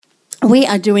we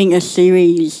are doing a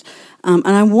series, and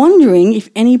I'm wondering if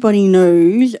anybody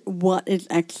knows what is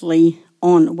actually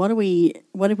on. What have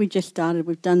we just started?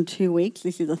 We've done 2 weeks.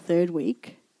 This is the third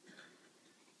week.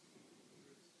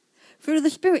 Fruit of the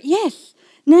Spirit, yes.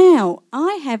 Now,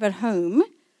 I have at home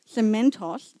some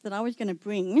Mentos that I was going to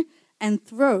bring and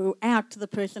throw out to the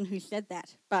person who said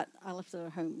that, but I left it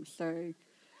at home. So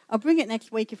I'll bring it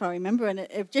next week if I remember, and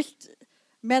it just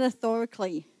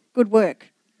metaphorically, good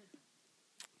work.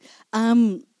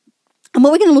 And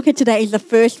what we're going to look at today is the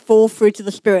first 4 fruits of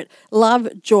the Spirit: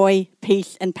 love, joy,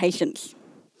 peace, and patience.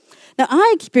 Now,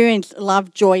 I experienced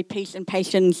love, joy, peace, and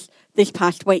patience this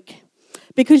past week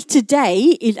because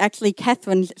today is actually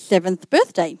Catherine's 7th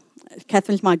birthday.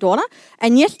 Catherine's my daughter,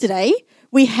 and yesterday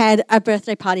we had a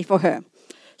birthday party for her.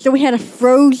 So we had a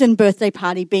frozen birthday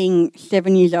party. Being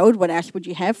 7 years old, what else would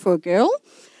you have for a girl?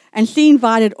 And she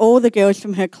invited all the girls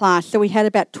from her class. So we had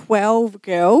about 12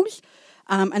 girls.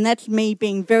 And that's me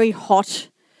being very hot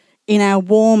in our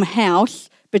warm house,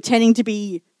 pretending to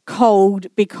be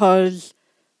cold because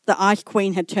the ice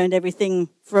queen had turned everything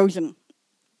frozen.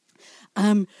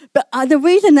 But the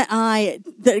reason that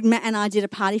Matt and I did a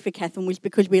party for Catherine was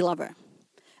because we love her.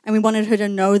 And we wanted her to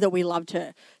know that we loved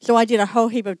her. So I did a whole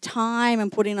heap of time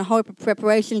and put in a whole heap of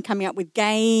preparation, coming up with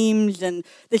games and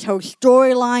this whole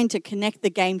storyline to connect the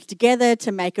games together,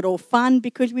 to make it all fun,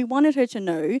 because we wanted her to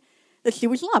know that she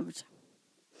was loved.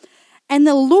 And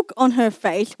the look on her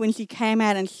face when she came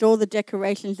out and saw the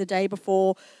decorations the day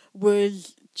before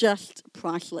was just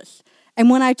priceless. And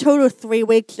when I told her 3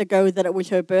 weeks ago that it was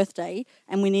her birthday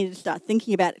and we needed to start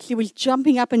thinking about it, she was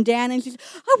jumping up and down and she said,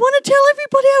 I want to tell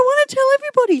everybody, I want to tell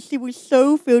everybody. She was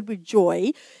so filled with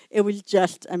joy. It was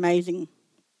just amazing.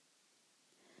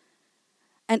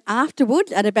 And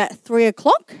afterwards, at about 3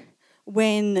 o'clock,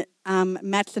 when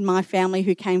Matt's and my family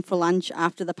who came for lunch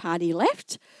after the party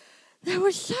left, there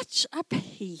was such a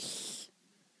peace.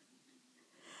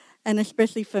 And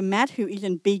especially for Matt, who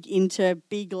isn't big into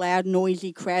big, loud,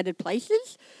 noisy, crowded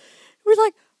places, it was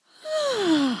like,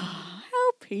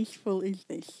 how peaceful is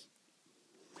this?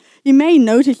 You may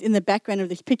notice in the background of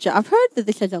this picture, I've heard that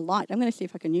this has a light. I'm going to see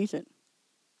if I can use it.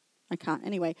 I can't.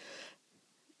 Anyway.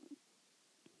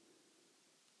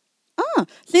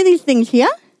 See these things here?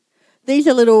 These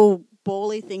are little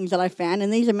bally things that I found,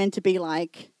 and these are meant to be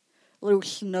like little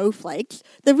snowflakes.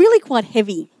 They're really quite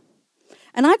heavy.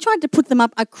 And I tried to put them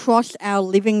up across our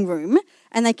living room,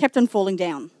 and they kept on falling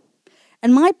down.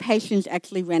 And my patience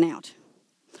actually ran out.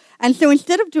 And so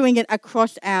instead of doing it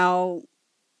across our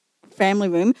family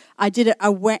room, I did it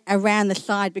around the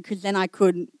side, because then I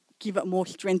could give it more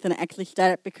strength and actually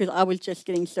start it, because I was just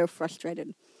getting so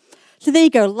frustrated. So there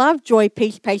you go. Love, joy,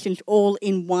 peace, patience, all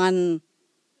in one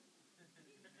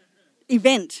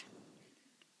event.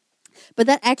 But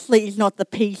that actually is not the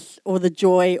peace or the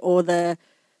joy or the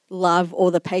love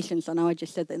or the patience, I know I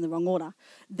just said that in the wrong order,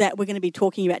 that we're going to be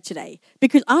talking about today.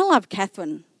 Because I love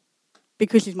Catherine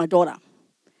because she's my daughter.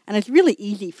 And it's really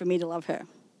easy for me to love her.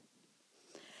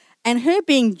 And her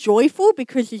being joyful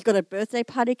because she's got a birthday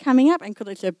party coming up and because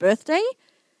it's her birthday,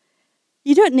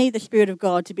 you don't need the Spirit of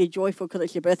God to be joyful because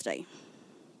it's your birthday.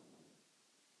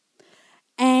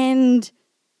 And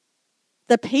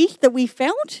the peace that we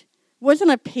felt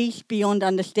wasn't a peace beyond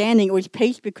understanding. It was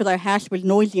peace because our house was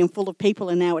noisy and full of people,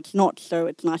 and now it's not, so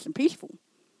it's nice and peaceful.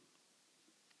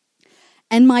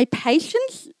 And my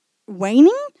patience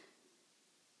waning,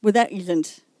 well, that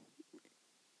isn't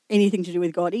anything to do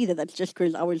with God either. That's just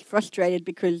because I was frustrated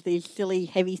because these silly,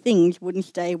 heavy things wouldn't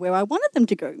stay where I wanted them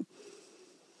to go.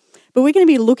 But we're going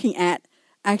to be looking at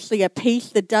actually a peace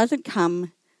that doesn't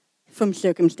come from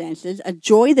circumstances, a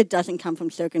joy that doesn't come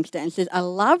from circumstances, a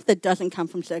love that doesn't come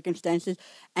from circumstances,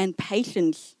 and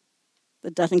patience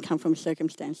that doesn't come from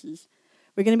circumstances.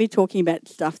 We're going to be talking about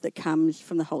stuff that comes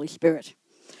from the Holy Spirit.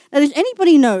 Now, does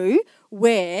anybody know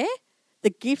where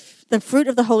the fruit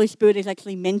of the Holy Spirit is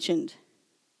actually mentioned?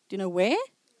 Do you know where?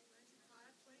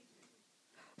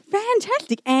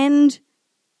 Fantastic. And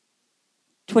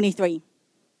 23. You've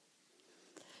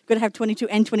got to have 22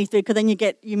 and 23 because then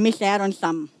you miss out on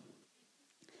some.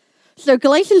 So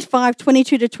Galatians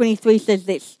 5:22-23 says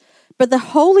this, but the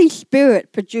Holy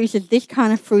Spirit produces this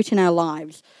kind of fruit in our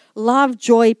lives: love,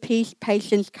 joy, peace,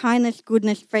 patience, kindness,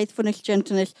 goodness, faithfulness,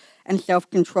 gentleness, and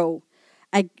self-control.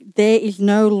 There is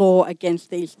no law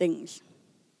against these things.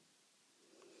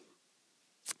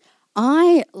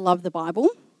 I love the Bible.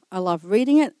 I love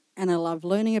reading it, and I love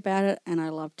learning about it, and I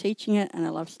love teaching it, and I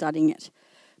love studying it.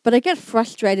 But I get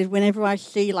frustrated whenever I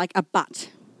see like a but.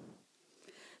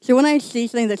 So when I see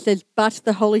something that says, but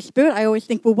the Holy Spirit, I always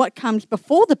think, well, what comes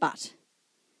before the but?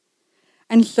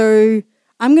 And so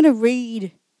I'm going to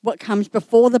read what comes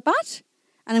before the but,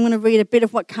 and I'm going to read a bit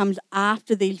of what comes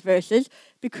after these verses,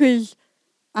 because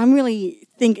I really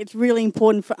think it's really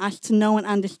important for us to know and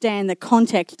understand the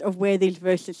context of where these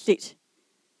verses sit.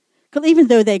 Because even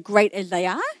though they're great as they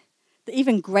are, they're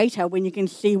even greater when you can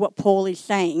see what Paul is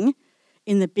saying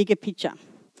in the bigger picture.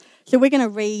 So we're going to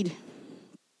read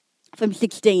from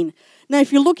 16. Now,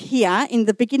 if you look here in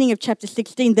the beginning of chapter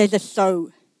 16, there's a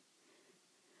so.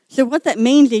 So what that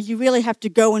means is you really have to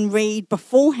go and read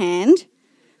beforehand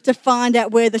to find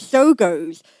out where the so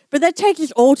goes. But that takes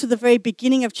us all to the very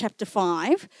beginning of chapter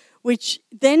 5, which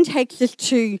then takes us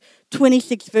to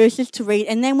 26 verses to read.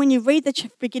 And then when you read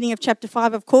the beginning of chapter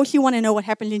 5, of course you want to know what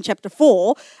happens in chapter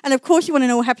 4. And of course you want to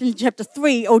know what happens in chapter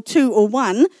 3 or 2 or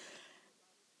 1.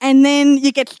 And then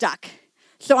you get stuck.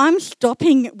 So I'm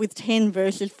stopping with 10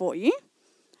 verses for you.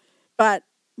 But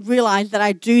realize that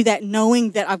I do that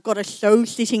knowing that I've got a so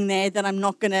sitting there that I'm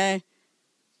not going to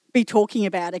be talking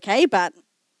about, okay? But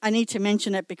I need to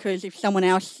mention it because if someone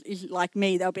else is like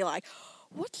me, they'll be like,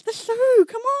 what's the so?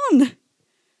 Come on.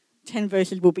 10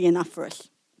 verses will be enough for us.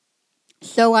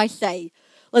 So I say,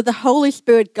 let the Holy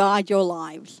Spirit guide your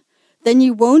lives. Then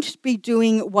you won't be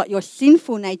doing what your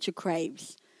sinful nature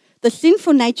craves. The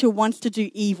sinful nature wants to do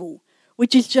evil,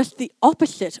 which is just the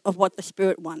opposite of what the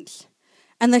Spirit wants.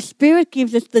 And the Spirit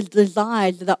gives us the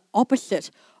desires that are opposite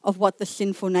of what the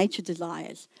sinful nature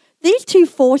desires. These two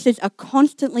forces are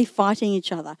constantly fighting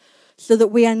each other so that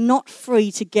we are not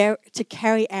free to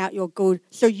carry out your good.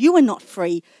 So you are not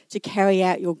free to carry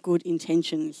out your good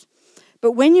intentions.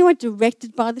 But when you are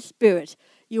directed by the Spirit,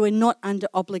 you are not under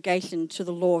obligation to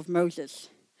the law of Moses.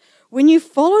 When you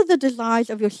follow the desires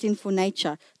of your sinful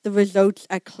nature, the results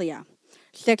are clear.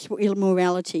 Sexual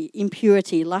immorality,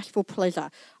 impurity, lustful pleasure,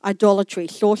 idolatry,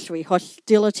 sorcery,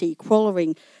 hostility,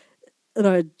 quarreling,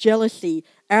 jealousy,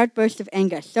 outbursts of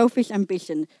anger, selfish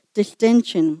ambition,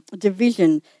 distension,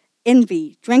 division,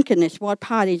 envy, drunkenness, wild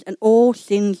parties, and all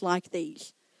sins like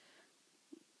these.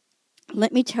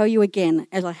 Let me tell you again,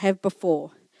 as I have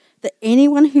before, that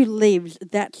anyone who lives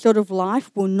that sort of life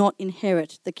will not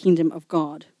inherit the kingdom of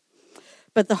God.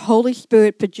 But the Holy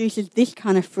Spirit produces this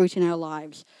kind of fruit in our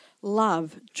lives: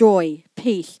 love, joy,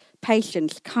 peace,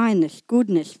 patience, kindness,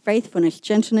 goodness, faithfulness,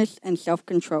 gentleness, and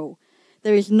self-control.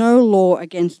 There is no law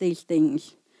against these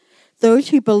things. Those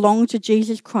who belong to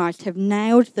Jesus Christ have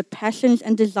nailed the passions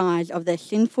and desires of their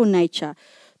sinful nature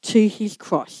to his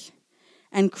cross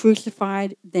and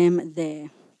crucified them there.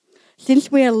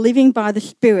 Since we are living by the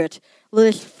Spirit,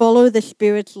 let us follow the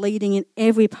Spirit's leading in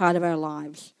every part of our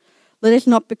lives. Let us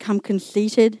not become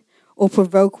conceited or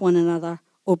provoke one another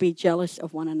or be jealous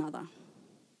of one another.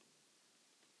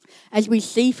 As we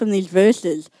see from these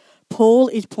verses, Paul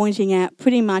is pointing out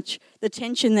pretty much the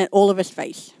tension that all of us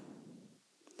face.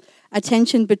 A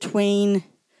tension between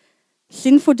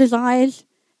sinful desires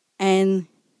and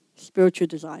spiritual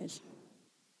desires.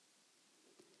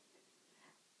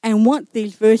 And what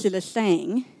these verses are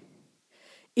saying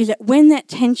is that when that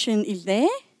tension is there,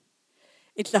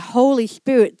 it's the Holy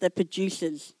Spirit that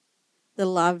produces the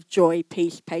love, joy,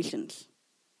 peace, patience,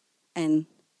 and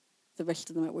the rest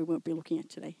of them that we won't be looking at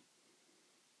today.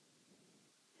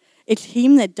 It's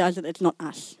him that does it, it's not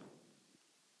us.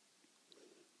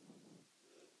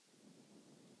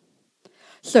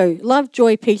 So, love,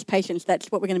 joy, peace, patience,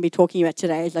 that's what we're going to be talking about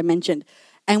today, as I mentioned.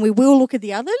 And we will look at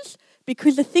the others,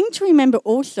 because the thing to remember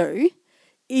also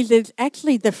is it's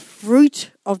actually the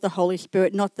fruit of the Holy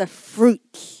Spirit, not the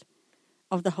fruits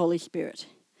of the Holy Spirit.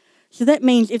 So that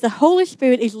means if the Holy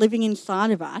Spirit is living inside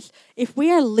of us, if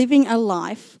we are living a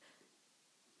life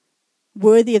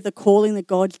worthy of the calling that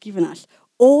God's given us,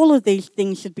 all of these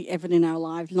things should be evident in our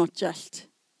lives, not just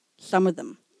some of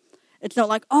them. It's not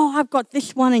like, oh, I've got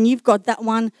this one and you've got that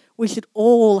one. We should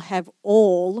all have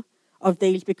all of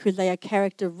these because they are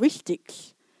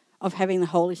characteristics of having the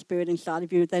Holy Spirit inside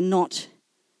of you. They're not,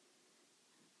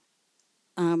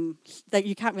 that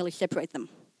you can't really separate them,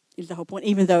 is the whole point,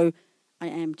 even though I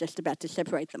am just about to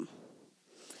separate them.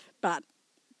 But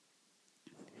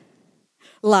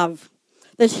love.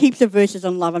 There's heaps of verses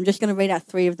on love. I'm just going to read out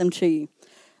 3 of them to you.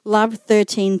 Love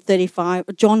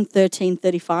 13:35, John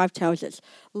 13:35 tells us,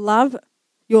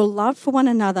 your love for one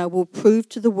another will prove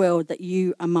to the world that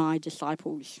you are my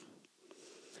disciples.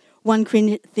 1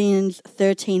 Corinthians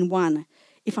 13:1,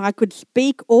 if I could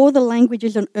speak all the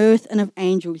languages on earth and of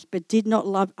angels, but did not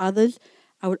love others,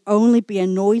 I would only be a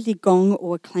noisy gong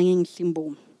or a clanging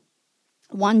cymbal.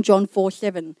 1 John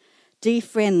 4:7, dear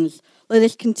friends, let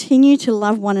us continue to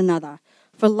love one another,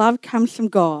 for love comes from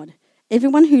God.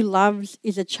 Everyone who loves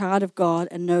is a child of God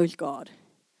and knows God.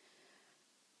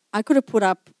 I could have put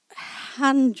up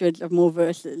hundreds of more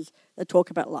verses that talk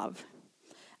about love.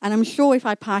 And I'm sure if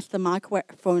I pass the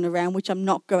microphone around, which I'm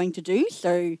not going to do,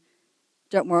 so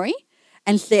don't worry,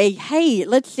 and say, hey,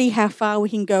 let's see how far we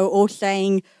can go, or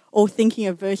saying or thinking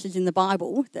of verses in the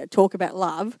Bible that talk about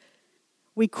love,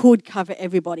 we could cover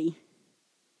everybody.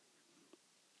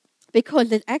 Because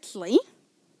there's actually,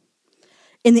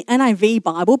 in the NIV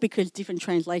Bible, because different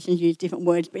translations use different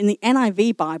words, but in the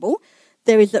NIV Bible,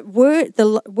 there is that word,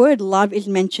 the word love is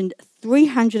mentioned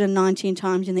 319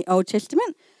 times in the Old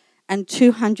Testament and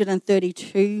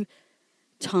 232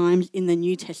 times in the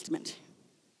New Testament.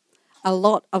 A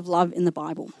lot of love in the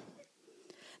Bible.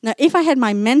 Now, if I had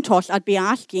my Mentos, I'd be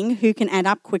asking who can add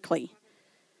up quickly.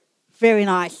 Very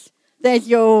nice. There's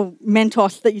your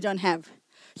Mentos that you don't have.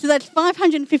 So that's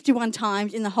 551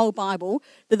 times in the whole Bible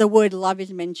that the word love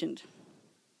is mentioned.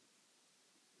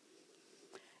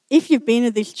 If you've been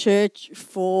at this church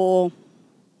for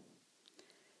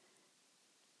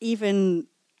even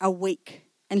a week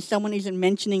and someone isn't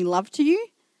mentioning love to you,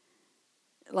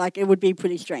 like, it would be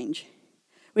pretty strange.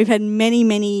 We've had many,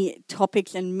 many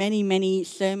topics and many, many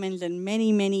sermons and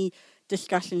many, many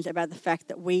discussions about the fact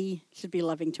that we should be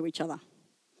loving to each other.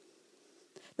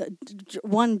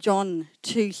 1 John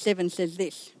 2:7 says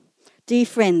this, "Dear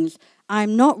friends, I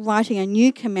am not writing a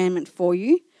new commandment for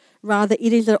you. Rather,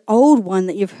 it is an old one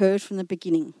that you've heard from the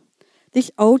beginning.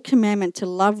 This old commandment to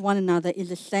love one another is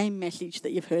the same message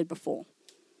that you've heard before."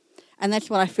 And that's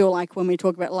what I feel like when we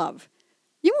talk about love.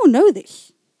 You all know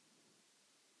this.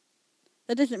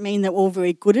 That doesn't mean that we're all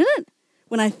very good at it.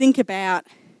 When I think about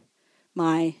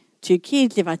my 2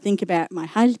 kids, if I think about my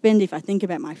husband, if I think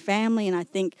about my family, and I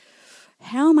think,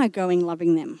 how am I going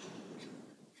loving them?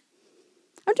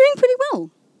 I'm doing pretty well.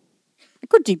 I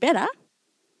could do better,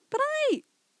 but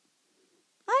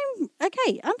I'm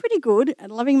okay. I'm pretty good at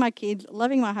loving my kids,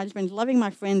 loving my husband, loving my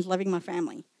friends, loving my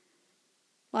family.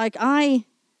 Like,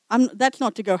 that's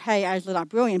not to go, hey, Aslan, I'm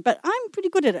brilliant, but I'm pretty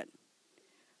good at it.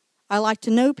 I like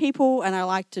to know people and I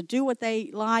like to do what they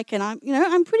like, and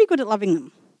I'm pretty good at loving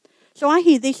them. So I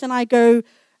hear this and I go,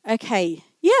 okay,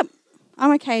 yep,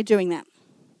 I'm okay doing that.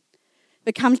 If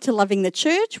it comes to loving the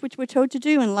church, which we're told to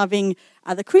do, and loving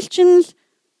other Christians,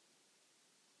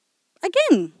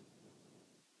 again,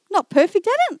 not perfect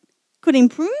at it. Could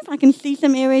improve. I can see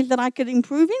some areas that I could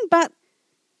improve in, but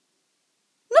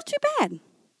not too bad.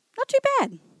 Not too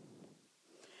bad.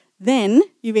 Then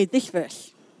you read this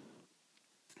verse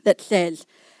that says,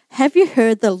 "Have you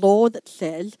heard the law that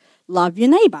says, love your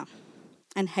neighbour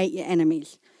and hate your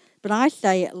enemies? But I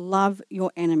say, love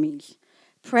your enemies.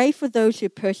 Pray for those who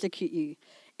persecute you.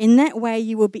 In that way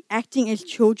you will be acting as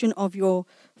children of your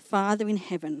Father in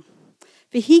heaven.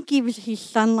 For he gives his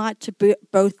sunlight to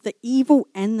both the evil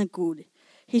and the good.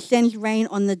 He sends rain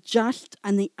on the just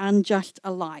and the unjust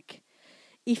alike.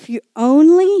 If you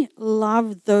only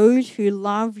love those who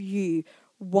love you,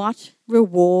 what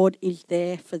reward is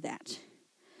there for that?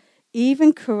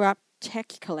 Even corrupt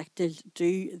tax collectors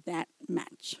do that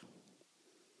much."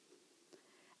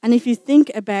 And if you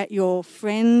think about your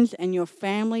friends and your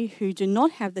family who do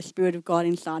not have the Spirit of God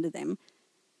inside of them,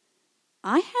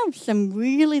 I have some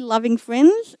really loving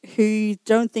friends who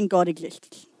don't think God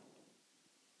exists.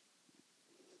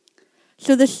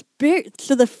 So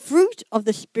the fruit of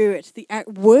the Spirit, the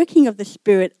outworking of the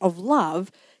Spirit of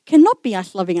love, cannot be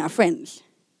us loving our friends.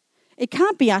 It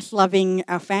can't be us loving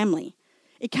our family.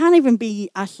 It can't even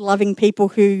be us loving people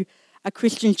who are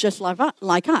Christians just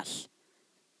like us.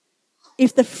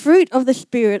 If the fruit of the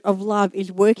Spirit of love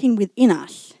is working within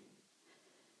us,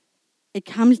 it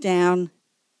comes down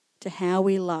to how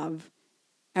we love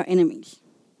our enemies.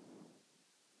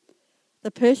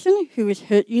 The person who has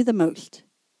hurt you the most,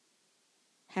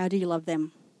 how do you love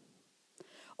them?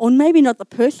 Or maybe not the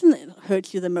person that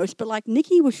hurts you the most, but like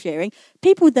Nikki was sharing,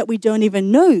 people that we don't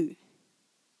even know,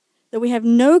 that we have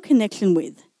no connection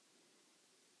with.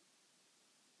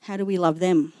 How do we love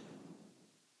them?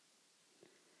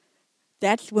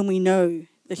 That's when we know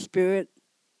the Spirit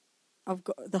of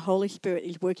God, the Holy Spirit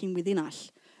is working within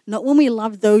us. Not when we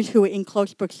love those who are in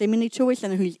close proximity to us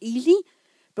and who's easy,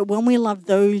 but when we love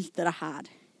those that are hard.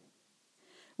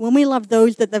 When we love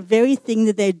those that the very thing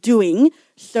that they're doing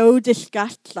so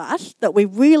disgusts us that we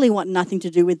really want nothing to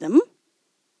do with them,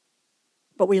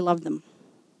 but we love them.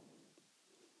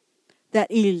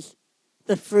 That is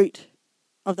the fruit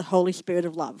of the Holy Spirit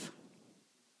of love.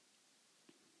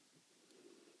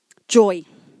 Joy.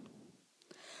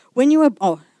 When you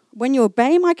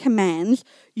obey my commands,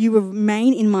 you will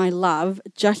remain in my love,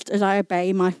 just as I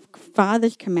obey my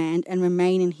Father's command and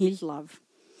remain in his love.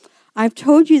 I've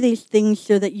told you these things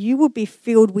so that you will be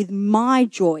filled with my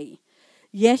joy.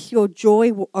 Yes, your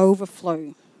joy will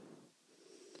overflow.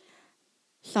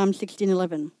 Psalm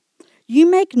 16:11. You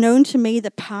make known to me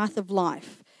the path of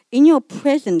life. In your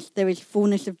presence there is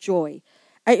fullness of joy.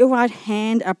 At your right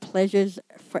hand are pleasures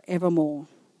forevermore.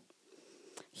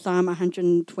 Psalm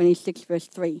 126, verse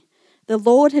 3. The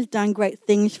Lord has done great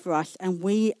things for us, and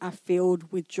we are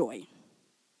filled with joy.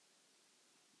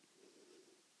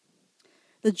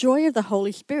 The joy of the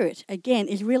Holy Spirit, again,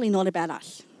 is really not about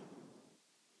us.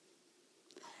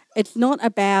 It's not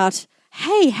about,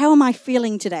 hey, how am I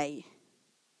feeling today?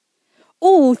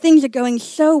 Oh, things are going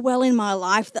so well in my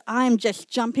life that I'm just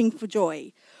jumping for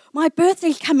joy. My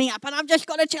birthday's coming up and I've just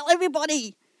got to tell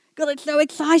everybody. God, it's so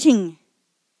exciting.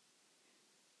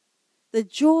 The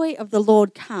joy of the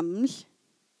Lord comes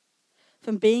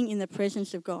from being in the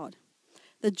presence of God.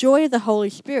 The joy of the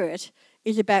Holy Spirit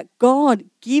is about God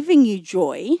giving you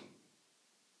joy,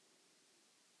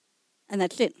 and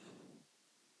that's it.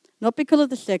 Not because of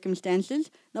the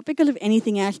circumstances, not because of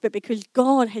anything else, but because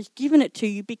God has given it to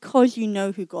you because you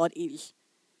know who God is.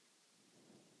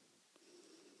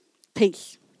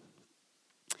 Peace.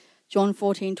 John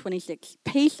 14:26.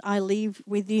 Peace I leave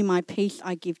with you, my peace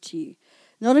I give to you.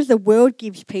 Not as the world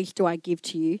gives peace do I give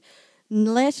to you.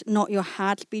 Let not your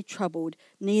hearts be troubled,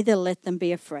 neither let them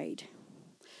be afraid.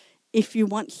 If you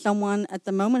want someone at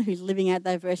the moment who's living out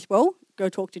that verse well, go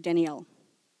talk to Danielle.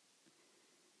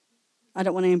 I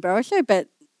don't want to embarrass her, but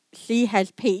she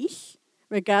has peace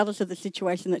regardless of the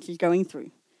situation that she's going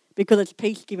through because it's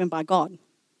peace given by God.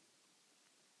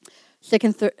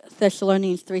 2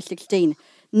 Thessalonians 3:16.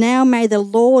 Now may the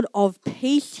Lord of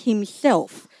peace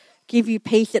himself give you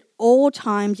peace at all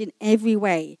times in every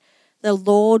way. The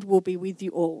Lord will be with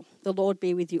you all. The Lord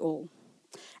be with you all.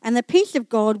 And the peace of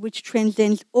God, which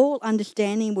transcends all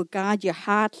understanding, will guard your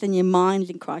hearts and your minds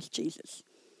in Christ Jesus.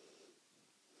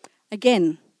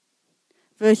 Again,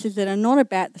 verses that are not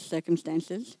about the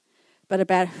circumstances, but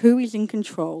about who is in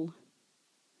control,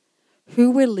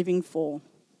 who we're living for,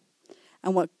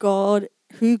 and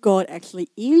who God actually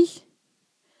is,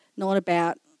 not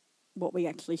about what we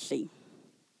actually see.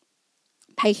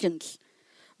 Patience.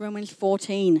 Romans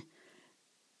 14.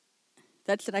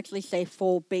 That should actually say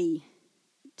 4b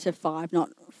to 5,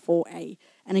 not 4a.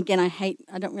 And again,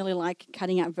 I don't really like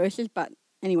cutting out verses, but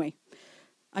anyway,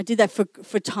 I did that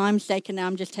for time's sake, and now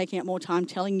I'm just taking up more time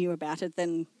telling you about it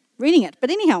than reading it. But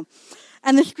anyhow,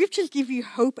 and the scriptures give you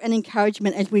hope and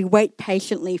encouragement as we wait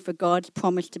patiently for God's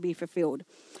promise to be fulfilled.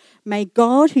 May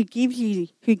God, who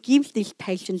gives this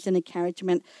patience and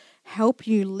encouragement, help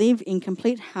you live in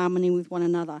complete harmony with one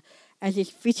another, as is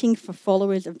fitting for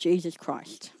followers of Jesus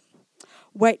Christ.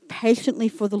 Wait patiently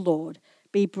for the Lord.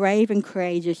 Be brave and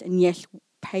courageous, and yes,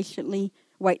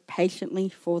 wait patiently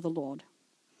for the Lord.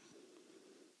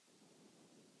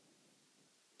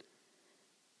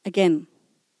 Again,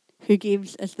 who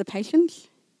gives us the patience?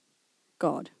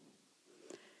 God.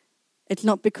 It's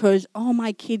not because, oh,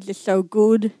 my kids are so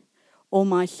good, or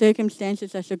my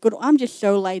circumstances are so good, or I'm just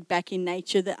so laid back in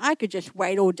nature that I could just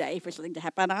wait all day for something to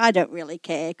happen. I don't really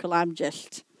care because I'm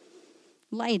just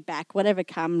laid back, whatever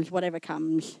comes, whatever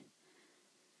comes.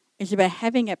 It's about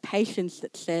having a patience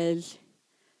that says,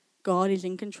 God is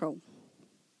in control.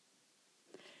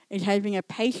 It's having a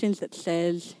patience that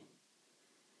says,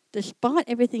 despite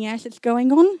everything else that's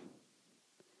going on,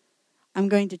 I'm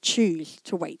going to choose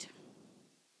to wait.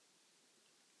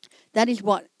 That is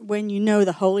what, when you know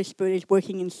the Holy Spirit is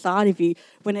working inside of you,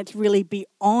 when it's really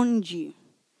beyond you.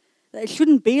 It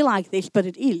shouldn't be like this, but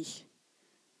it is.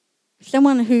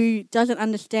 Someone who doesn't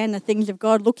understand the things of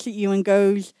God looks at you and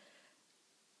goes,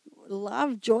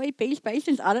 love, joy, peace,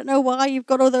 patience. I don't know why you've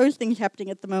got all those things happening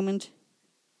at the moment.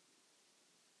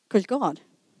 Because God.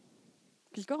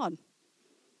 Because God.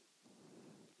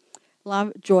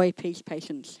 Love, joy, peace,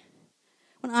 patience.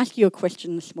 I want to ask you a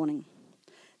question this morning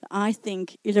that I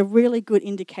think is a really good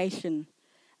indication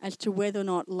as to whether or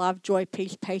not love, joy,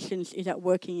 peace, patience is at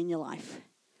working in your life.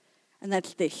 And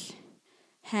that's this.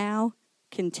 How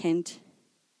content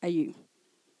are you?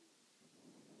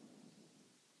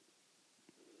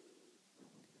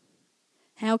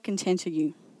 How content are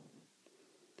you?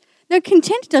 Now,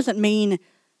 content doesn't mean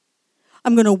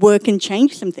I'm going to work and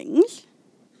change some things.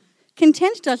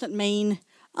 Content doesn't mean,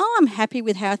 oh, I'm happy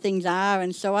with how things are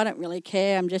and so I don't really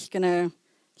care. I'm just going to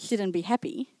sit and be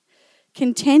happy.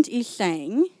 Content is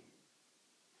saying,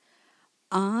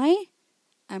 I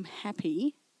am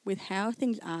happy with how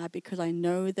things are because I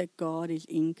know that God is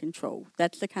in control.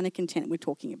 That's the kind of content we're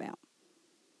talking about.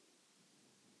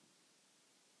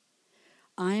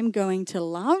 I am going to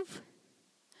love.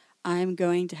 I am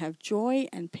going to have joy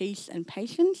and peace and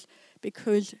patience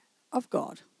because of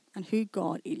God and who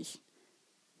God is.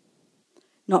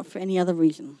 Not for any other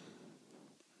reason.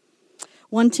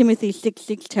 1 Timothy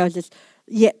 6:6 tells us,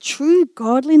 Yet true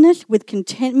godliness with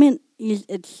contentment is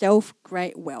itself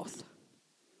great wealth.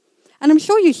 And I'm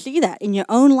sure you see that in your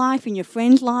own life, in your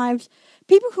friends' lives.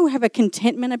 People who have a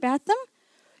contentment about them,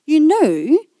 you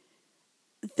know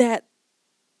that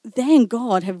they and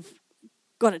God have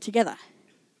got it together.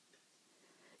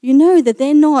 You know that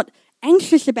they're not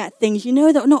anxious about things. You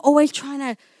know that they're not always trying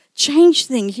to change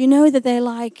things. You know that they're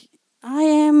like, I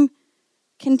am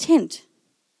content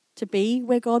to be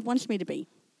where God wants me to be.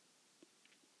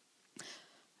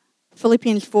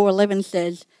 Philippians 4:11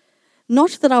 says,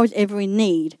 "Not that I was ever in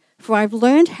need, for I've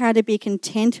learned how to be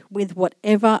content with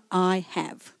whatever I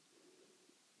have."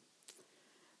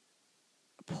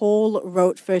 Paul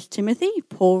wrote 1 Timothy,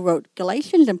 Paul wrote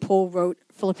Galatians, and Paul wrote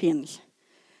Philippians.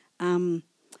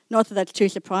 Not that that's too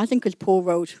surprising, because Paul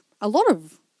wrote a lot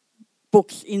of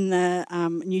books in the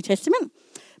New Testament.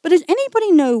 But does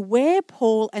anybody know where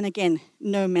Paul, and again,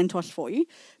 no Mentos for you,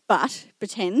 but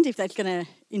pretend if that's going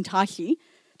to entice you,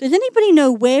 does anybody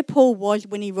know where Paul was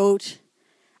when he wrote,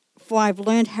 "For I've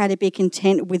learned how to be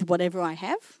content with whatever I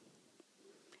have"?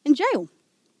 In jail.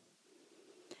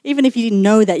 Even if you didn't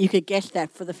know that, you could guess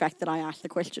that for the fact that I asked the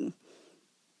question.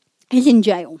 He's in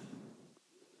jail.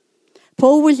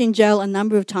 Paul was in jail a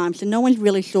number of times, and no one's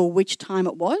really sure which time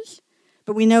it was,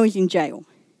 but we know he's in jail.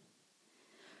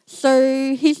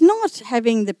 So he's not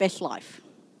having the best life,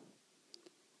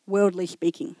 worldly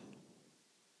speaking.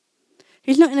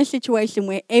 He's not in a situation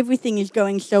where everything is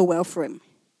going so well for him.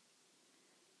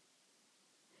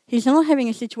 He's not having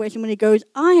a situation when he goes,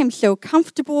 I am so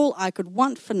comfortable, I could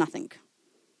want for nothing.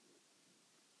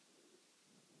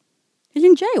 He's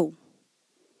in jail.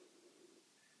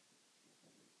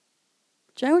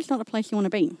 Jail is not a place you want to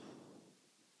be.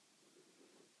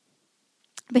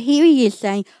 But here he is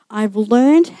saying, I've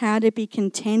learned how to be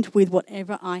content with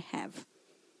whatever I have.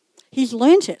 He's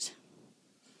learnt it.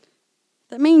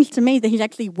 That means to me that he's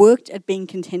actually worked at being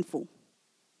contentful.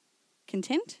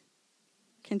 Content?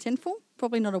 Contentful?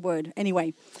 Probably not a word.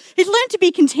 Anyway, he's learned to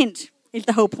be content is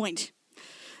the whole point.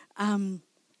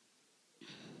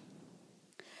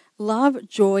 Love,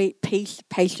 joy, peace,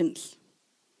 patience.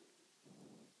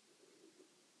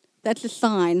 That's a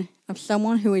sign of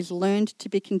someone who has learned to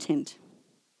be content.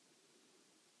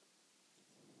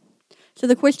 So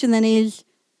the question then is,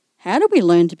 how do we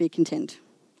learn to be content?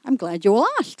 I'm glad you all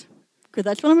asked, because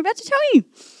that's what I'm about to tell you.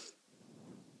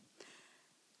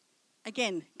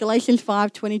 Again, Galatians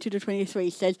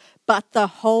 5:22-23 says, but the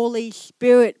Holy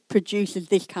Spirit produces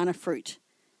this kind of fruit.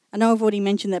 I know I've already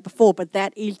mentioned that before, but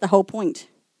that is the whole point.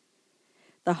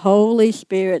 The Holy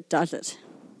Spirit does it.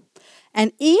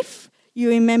 And if you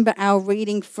remember our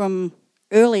reading from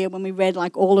earlier when we read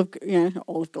like not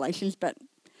all of Galatians, but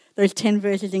those 10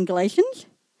 verses in Galatians,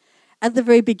 at the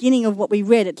very beginning of what we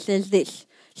read, it says this,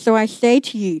 so I say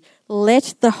to you,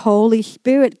 let the Holy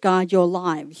Spirit guide your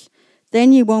lives.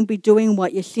 Then you won't be doing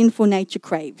what your sinful nature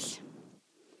craves.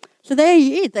 So there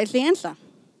you it. That's the answer.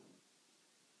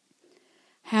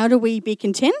 How do we be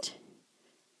content?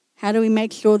 How do we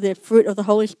make sure the fruit of the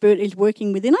Holy Spirit is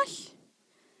working within us?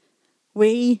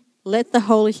 We let the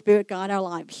Holy Spirit guide our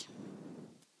lives.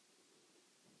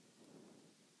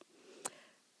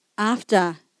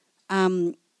 After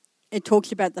it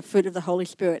talks about the fruit of the Holy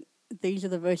Spirit, these are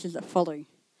the verses that follow.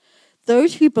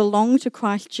 Those who belong to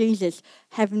Christ Jesus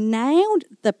have nailed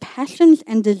the passions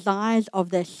and desires of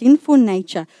their sinful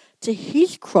nature to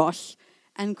his cross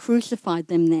and crucified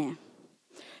them there.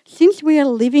 Since we are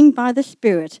living by the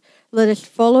Spirit, let us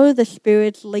follow the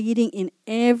Spirit's leading in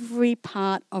every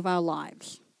part of our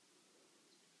lives.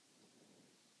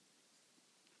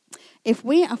 If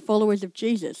we are followers of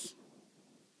Jesus,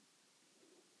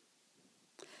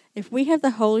 if we have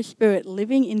the Holy Spirit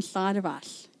living inside of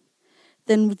us,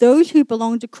 then those who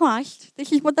belong to Christ,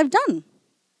 this is what they've done.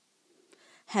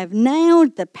 Have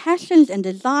nailed the passions and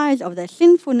desires of their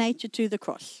sinful nature to the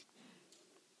cross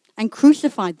and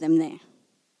crucified them there.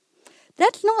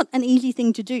 That's not an easy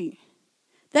thing to do.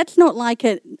 That's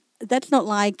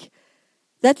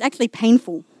actually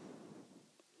painful.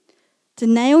 To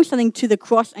nail something to the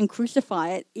cross and crucify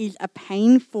it is a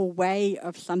painful way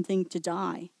of something to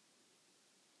die.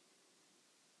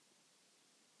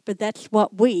 But that's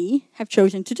what we have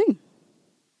chosen to do.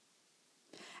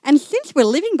 And since we're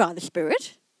living by the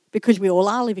Spirit, because we all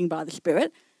are living by the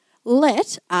Spirit,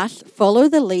 let us follow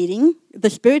the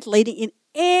Spirit's leading in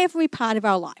every part of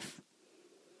our life.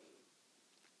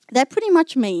 That pretty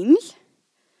much means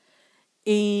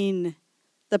in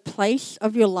the place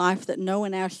of your life that no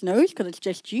one else knows because it's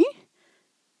just you,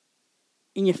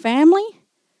 in your family,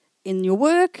 in your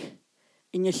work,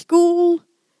 in your school,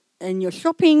 in your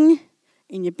shopping,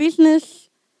 in your business,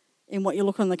 in what you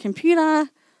look on the computer,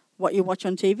 what you watch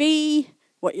on TV,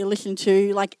 what you listen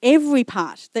to, like every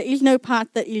part. There is no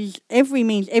part that is every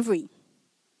means every.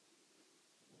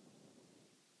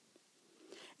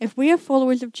 If we are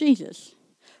followers of Jesus,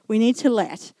 we need to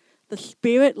let the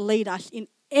Spirit lead us in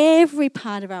every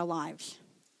part of our lives.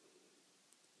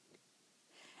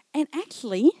 And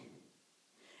actually,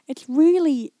 it's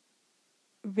really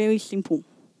very simple.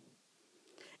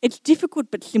 It's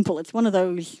difficult but simple. It's one of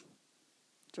those,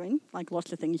 like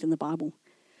lots of things in the Bible.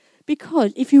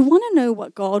 Because if you want to know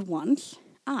what God wants,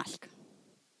 ask.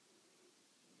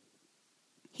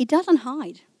 He doesn't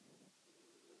hide.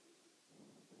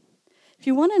 If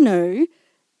you want to know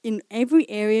in every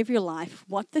area of your life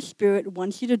what the Spirit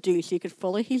wants you to do so you could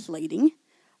follow His leading,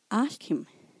 ask Him.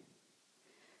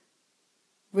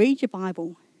 Read your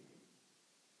Bible.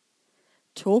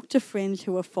 Talk to friends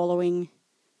who are following.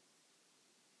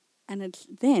 And it's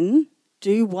then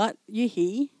do what you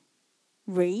hear,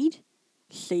 read,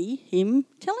 see Him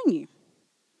telling you.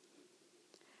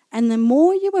 And the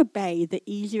more you obey, the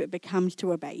easier it becomes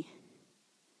to obey.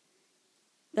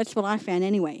 That's what I found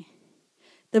anyway.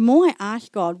 The more I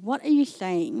ask God, what are you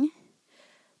saying?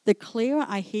 The clearer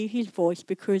I hear His voice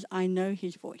because I know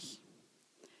His voice.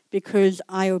 Because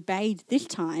I obeyed this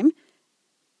time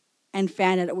and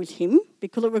found out it was Him,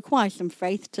 because it requires some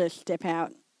faith to step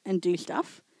out and do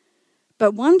stuff.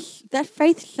 But once that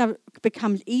faith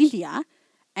becomes easier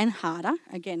and harder,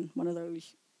 again, one of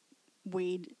those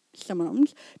weird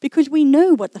synonyms, because we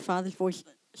know what the Father's voice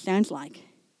sounds like.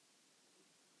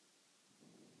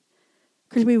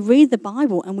 Because we read the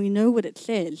Bible and we know what it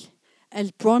says.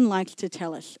 As Bron likes to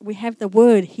tell us, we have the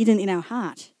Word hidden in our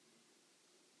heart.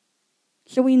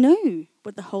 So we know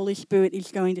what the Holy Spirit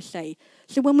is going to say.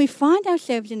 So when we find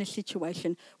ourselves in a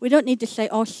situation, we don't need to say,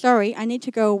 oh, sorry, I need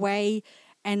to go away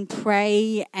and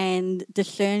pray and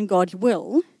discern God's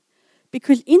will.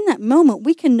 Because in that moment,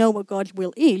 we can know what God's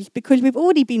will is because we've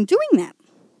already been doing that.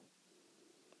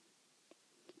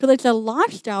 Because it's a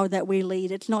lifestyle that we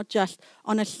lead. It's not just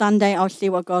on a Sunday, I'll see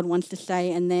what God wants to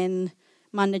say, and then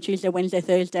Monday, Tuesday, Wednesday,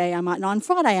 Thursday, I might not. On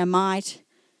Friday, I might.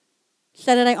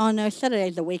 Saturday, oh no,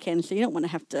 Saturday's the weekend, so you don't want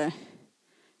to have to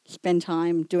spend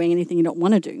time doing anything you don't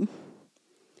want to do.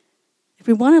 If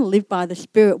we want to live by the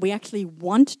Spirit, we actually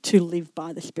want to live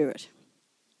by the Spirit.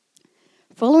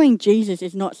 Following Jesus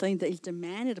is not something that is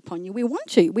demanded upon you. We want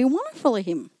to. We want to follow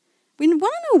Him. We want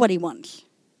to know what He wants.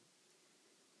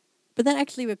 But that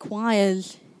actually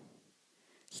requires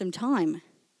some time.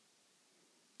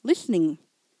 Listening,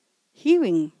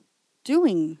 hearing,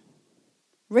 doing,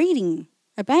 reading,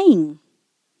 obeying.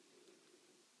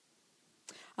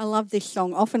 I love this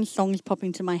song. Often songs pop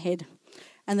into my head.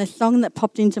 And the song that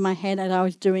popped into my head as I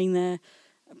was doing the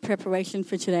preparation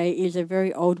for today is a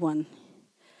very old one.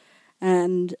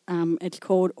 And it's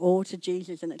called All to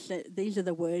Jesus. And these are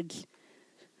the words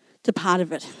to part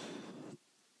of it.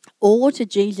 All to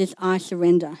Jesus I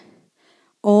surrender.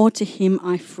 All to Him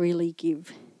I freely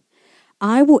give.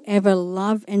 I will ever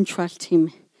love and trust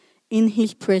Him. In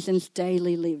His presence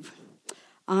daily live.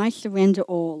 I surrender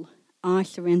all. I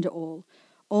surrender all.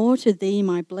 All to Thee,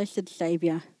 my blessed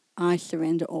Saviour, I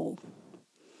surrender all.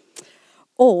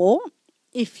 Or,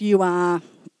 if you are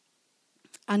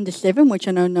under 7, which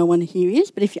I know no one here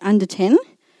is, but if you're under 10,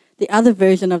 the other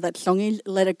version of that song is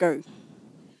Let It Go.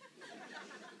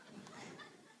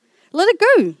 Let it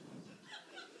go.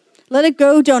 Let it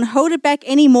go. Don't hold it back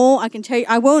anymore. I can tell you,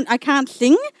 I can't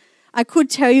sing. I could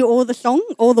tell you all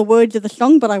the words of the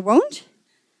song, but I won't.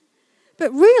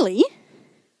 But really,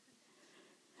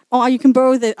 you can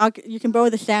borrow the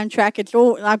soundtrack. It's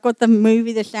all. I've got the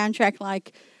movie, the soundtrack.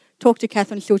 Like, talk to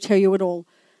Catherine; she'll tell you it all.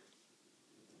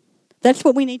 That's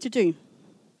what we need to do.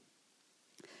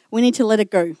 We need to let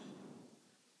it go.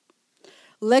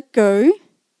 Let go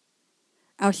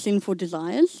our sinful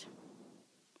desires.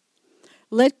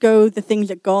 Let go the things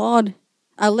that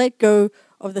let go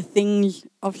of the things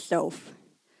of self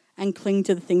and cling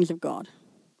to the things of God.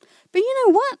 But you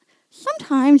know what?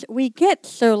 Sometimes we get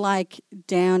so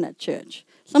down at church.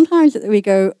 Sometimes we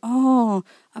go, oh,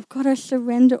 I've got to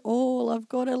surrender all. I've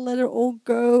got to let it all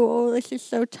go. Oh, this is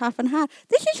so tough and hard.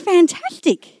 This is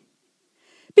fantastic.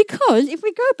 Because if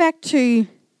we go back to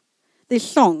this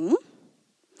song,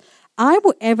 I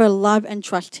will ever love and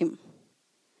trust Him.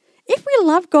 If we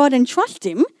love God and trust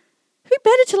Him, who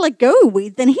better to let go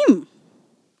with than Him?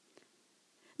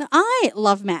 Now, I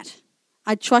love Matt.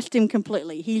 I trust him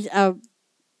completely. He's a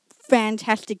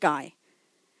fantastic guy.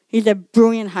 He's a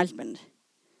brilliant husband.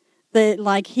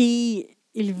 He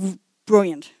is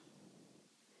brilliant.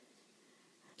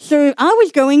 So I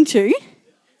was going to...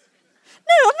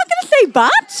 No, I'm not going to say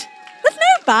but. There's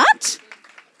no but.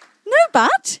 No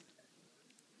but.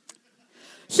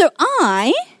 So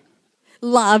I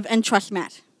love and trust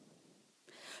Matt.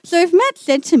 So if Matt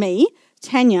said to me,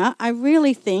 Tanya, I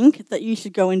really think that you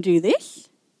should go and do this,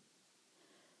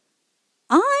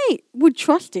 I would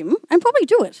trust him and probably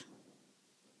do it.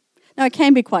 Now, I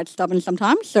can be quite stubborn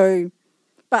sometimes,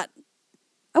 but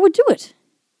I would do it.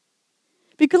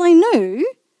 Because I know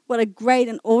what a great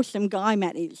and awesome guy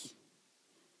Matt is.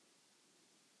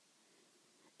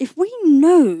 If we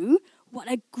know what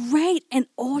a great and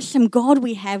awesome God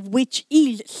we have, which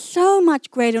is so much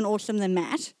greater and awesome than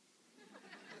Matt,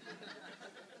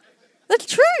 that's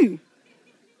true.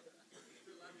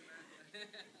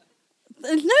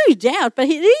 There's no doubt, but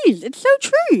it is. It's so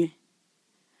true.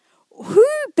 Who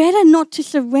better not to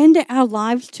surrender our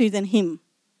lives to than him?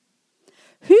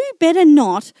 Who better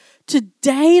not to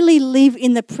daily live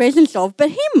in the presence of but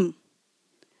him?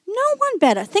 No one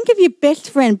better. Think of your best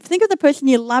friend. Think of the person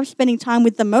you love spending time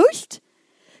with the most.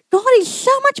 God is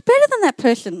so much better than that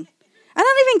person. I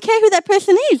don't even care who that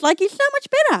person is. Like, he's so much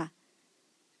better.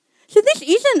 So this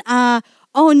isn't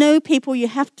oh no, people, you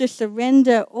have to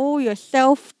surrender all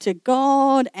yourself to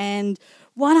God, and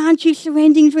what aren't you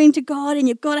surrendering to God, and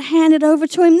you've got to hand it over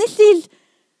to him. This is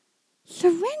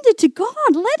surrender to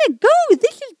God. Let it go.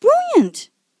 This is brilliant.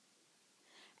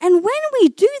 And when we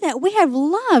do that, we have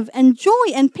love and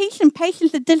joy and peace and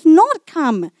patience that does not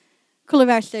come because of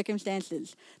our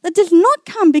circumstances, that does not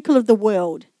come because of the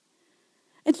world.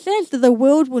 It says that the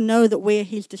world will know that we are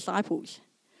his disciples.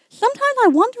 Sometimes I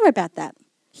wonder about that.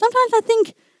 Sometimes I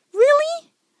think,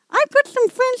 really? I've got some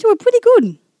friends who are pretty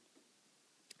good.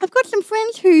 I've got some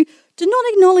friends who do not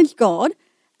acknowledge God,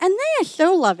 and they are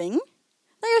so loving,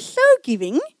 they are so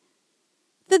giving,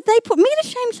 that they put me to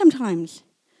shame sometimes.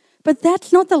 But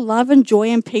that's not the love and joy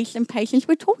and peace and patience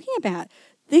we're talking about.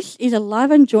 This is a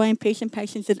love and joy and peace and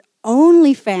patience that's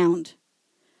only found,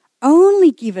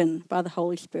 only given by the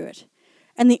Holy Spirit.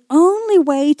 And the only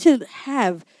way to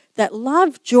have that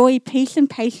love, joy, peace and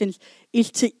patience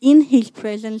is to, in his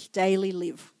presence, daily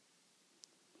live.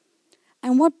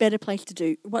 And what better place to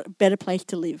do? What better place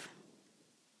to live?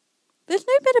 There's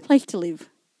no better place to live.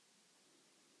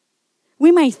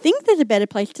 We may think there's a better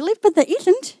place to live, but there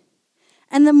isn't.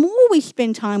 And the more we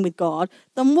spend time with God,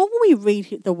 the more we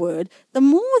read the Word, the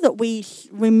more that we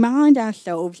remind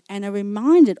ourselves and are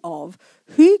reminded of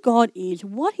who God is,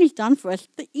 what he's done for us,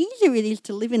 the easier it is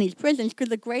to live in his presence because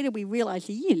the greater we realise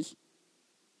he is.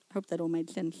 I hope that all made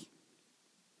sense.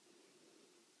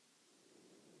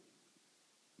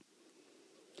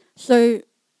 So,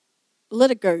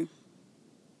 let it go.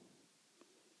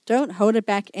 Don't hold it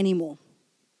back anymore.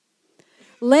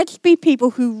 Let's be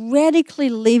people who radically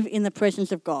live in the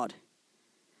presence of God.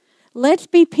 Let's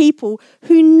be people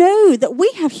who know that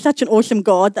we have such an awesome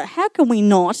God that how can we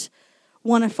not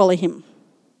want to follow him?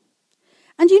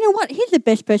 And you know what? He's the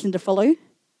best person to follow.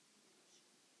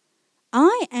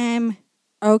 I am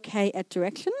okay at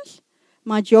directions.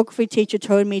 My geography teacher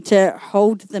told me to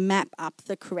hold the map up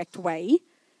the correct way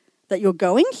that you're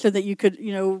going so that you could,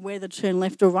 whether to turn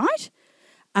left or right.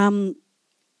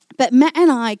 But Matt and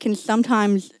I can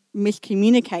sometimes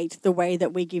miscommunicate the way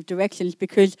that we give directions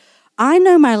because I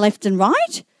know my left and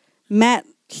right. Matt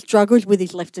struggles with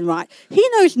his left and right. He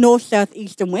knows north, south,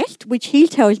 east and west, which he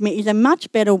tells me is a much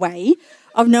better way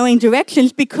of knowing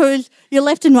directions because your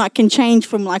left and right can change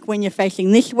from like when you're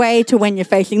facing this way to when you're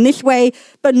facing this way,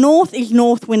 but north is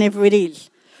north whenever it is.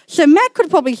 So Matt could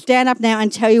probably stand up now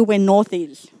and tell you where north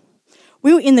is.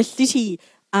 We were in the city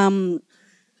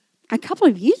a couple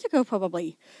of years ago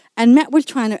probably, and Matt was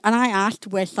and I asked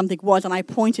where something was and I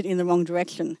pointed in the wrong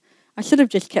direction. I should have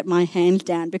just kept my hands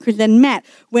down because then Matt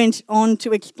went on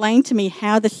to explain to me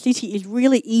how the city is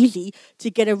really easy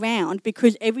to get around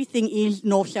because everything is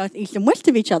north, south, east and west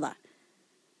of each other.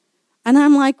 And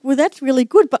I'm like, well, that's really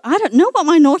good, but I don't know what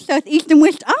my north, south, east and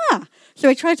west are. So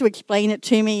he tried to explain it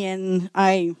to me and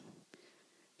I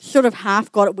sort of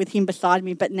half got it with him beside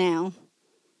me, but now,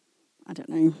 I don't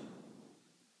know.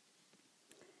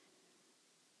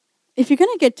 If you're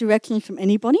going to get directions from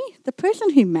anybody, the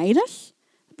person who made us,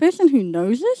 the person who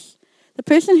knows us, the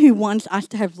person who wants us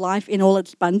to have life in all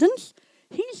its abundance,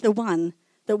 he's the one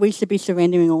that we should be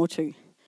surrendering all to.